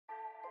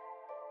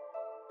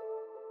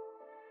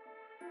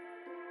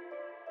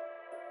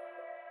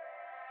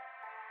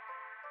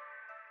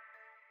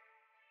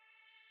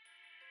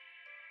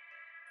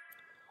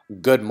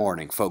Good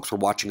morning, folks. We're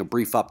watching a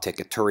brief uptick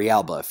at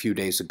Turrialba a few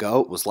days ago.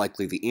 It was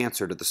likely the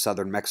answer to the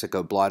southern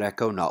Mexico blood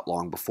echo not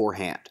long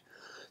beforehand.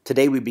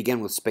 Today we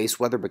begin with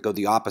space weather, but go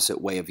the opposite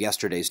way of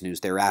yesterday's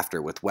news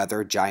thereafter, with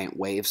weather, giant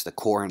waves, the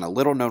core, and a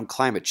little-known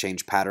climate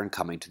change pattern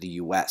coming to the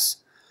U.S.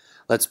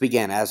 Let's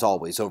begin, as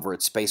always, over at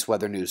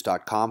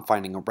spaceweathernews.com,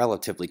 finding a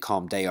relatively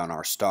calm day on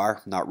our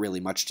star. Not really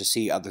much to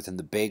see other than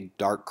the big,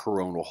 dark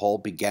coronal hole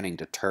beginning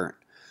to turn.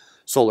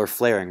 Solar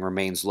flaring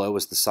remains low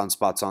as the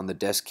sunspots on the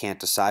disk can't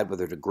decide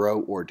whether to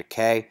grow or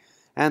decay,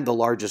 and the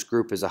largest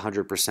group is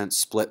 100%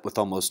 split with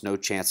almost no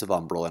chance of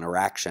umbral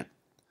interaction.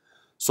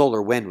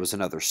 Solar wind was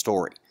another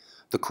story.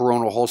 The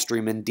coronal hole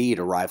stream indeed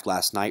arrived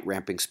last night,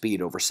 ramping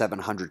speed over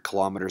 700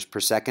 kilometers per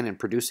second and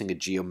producing a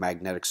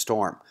geomagnetic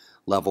storm.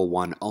 Level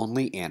 1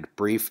 only and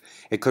brief.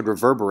 It could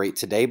reverberate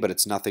today, but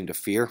it's nothing to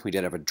fear. We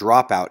did have a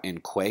dropout in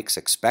quakes,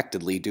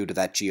 expectedly due to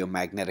that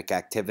geomagnetic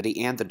activity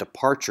and the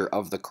departure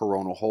of the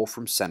coronal hole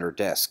from center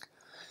disk.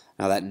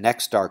 Now that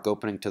next dark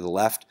opening to the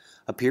left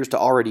appears to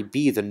already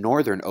be the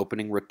northern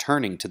opening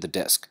returning to the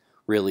disk.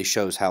 Really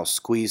shows how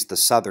squeezed the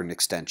southern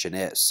extension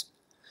is.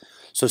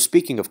 So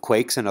speaking of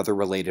quakes and other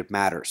related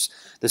matters,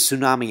 the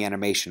tsunami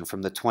animation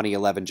from the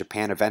 2011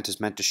 Japan event is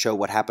meant to show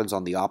what happens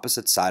on the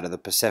opposite side of the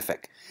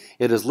Pacific.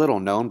 It is little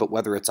known, but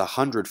whether it's a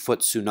 100-foot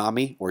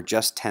tsunami or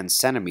just 10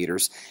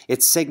 centimeters,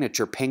 its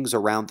signature pings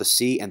around the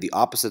sea, and the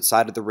opposite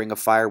side of the Ring of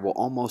Fire will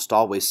almost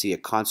always see a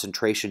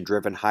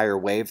concentration-driven higher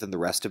wave than the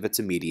rest of its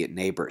immediate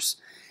neighbors.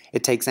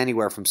 It takes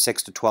anywhere from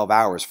 6 to 12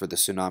 hours for the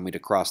tsunami to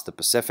cross the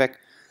Pacific,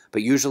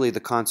 but usually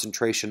the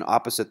concentration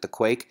opposite the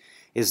quake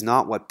is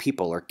not what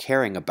people are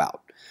caring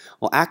about.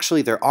 Well,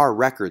 actually, there are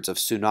records of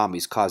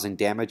tsunamis causing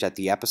damage at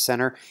the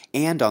epicenter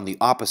and on the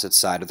opposite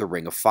side of the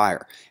Ring of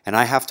Fire, and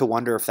I have to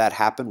wonder if that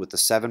happened with the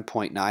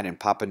 7.9 in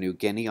Papua New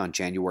Guinea on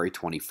January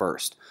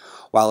 21st.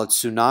 While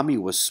its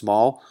tsunami was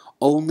small,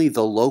 only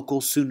the local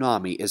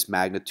tsunami is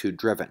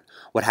magnitude-driven.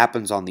 What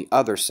happens on the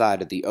other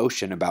side of the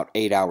ocean about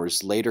 8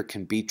 hours later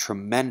can be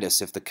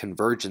tremendous if the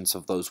convergence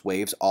of those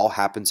waves all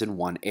happens in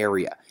one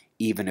area,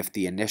 even if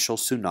the initial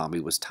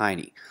tsunami was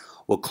tiny.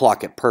 We'll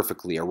clock it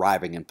perfectly,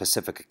 arriving in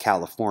Pacifica,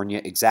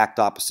 California, exact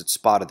opposite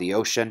spot of the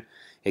ocean,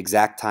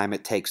 exact time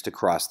it takes to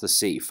cross the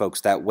sea.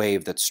 Folks, that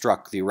wave that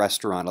struck the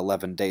restaurant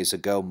 11 days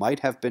ago might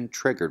have been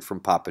triggered from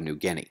Papua New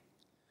Guinea.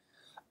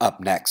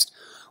 Up next,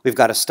 we've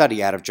got a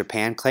study out of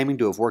Japan claiming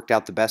to have worked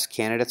out the best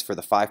candidates for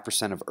the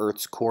 5% of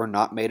Earth's core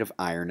not made of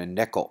iron and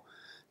nickel.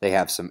 They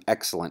have some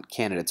excellent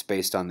candidates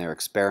based on their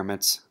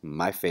experiments.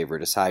 My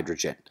favorite is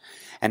hydrogen.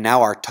 And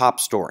now our top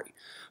story.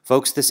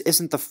 Folks, this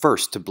isn't the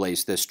first to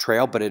blaze this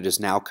trail, but it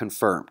is now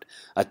confirmed.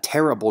 A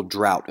terrible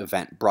drought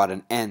event brought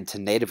an end to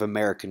Native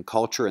American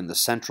culture in the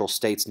central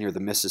states near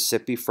the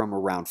Mississippi from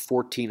around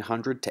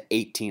 1400 to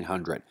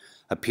 1800,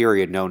 a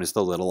period known as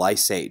the Little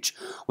Ice Age,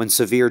 when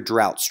severe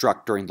drought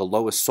struck during the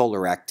lowest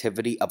solar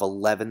activity of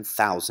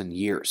 11,000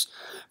 years.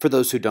 For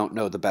those who don't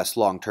know the best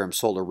long-term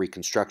solar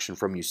reconstruction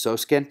from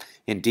Usoskin,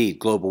 indeed,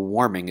 global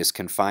warming is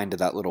confined to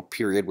that little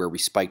period where we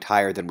spiked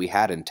higher than we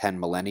had in 10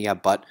 millennia,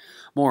 but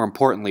more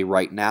importantly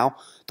right now,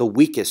 the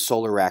weakest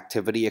solar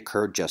activity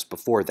occurred just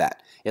before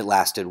that. It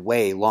lasted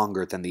way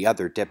longer than the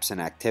other dips in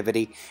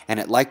activity, and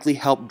it likely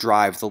helped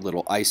drive the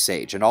Little Ice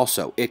Age, and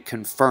also it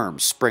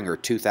confirmed Springer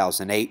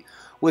 2008,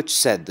 which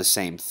said the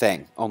same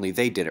thing, only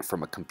they did it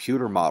from a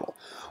computer model.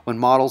 When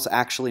models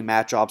actually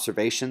match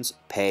observations,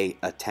 pay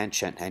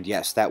attention. And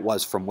yes, that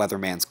was from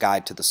Weatherman's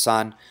Guide to the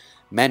Sun.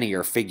 Many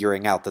are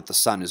figuring out that the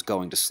sun is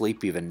going to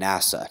sleep, even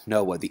NASA.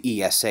 NOAA,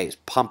 the ESA is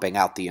pumping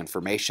out the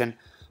information.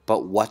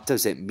 But what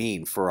does it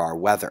mean for our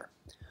weather?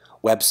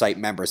 Website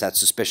members at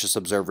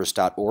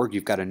suspiciousobservers.org,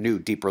 you've got a new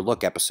Deeper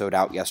Look episode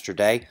out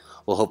yesterday.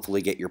 We'll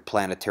hopefully get your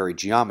planetary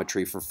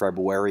geometry for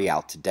February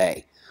out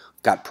today.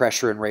 We've got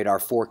pressure and radar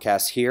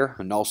forecasts here,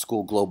 a null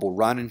school global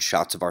run, and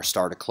shots of our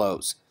star to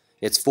close.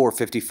 It's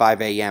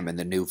 4:55 a.m. in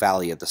the new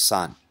Valley of the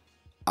Sun.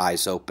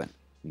 Eyes open,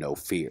 no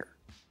fear.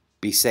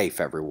 Be safe,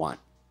 everyone.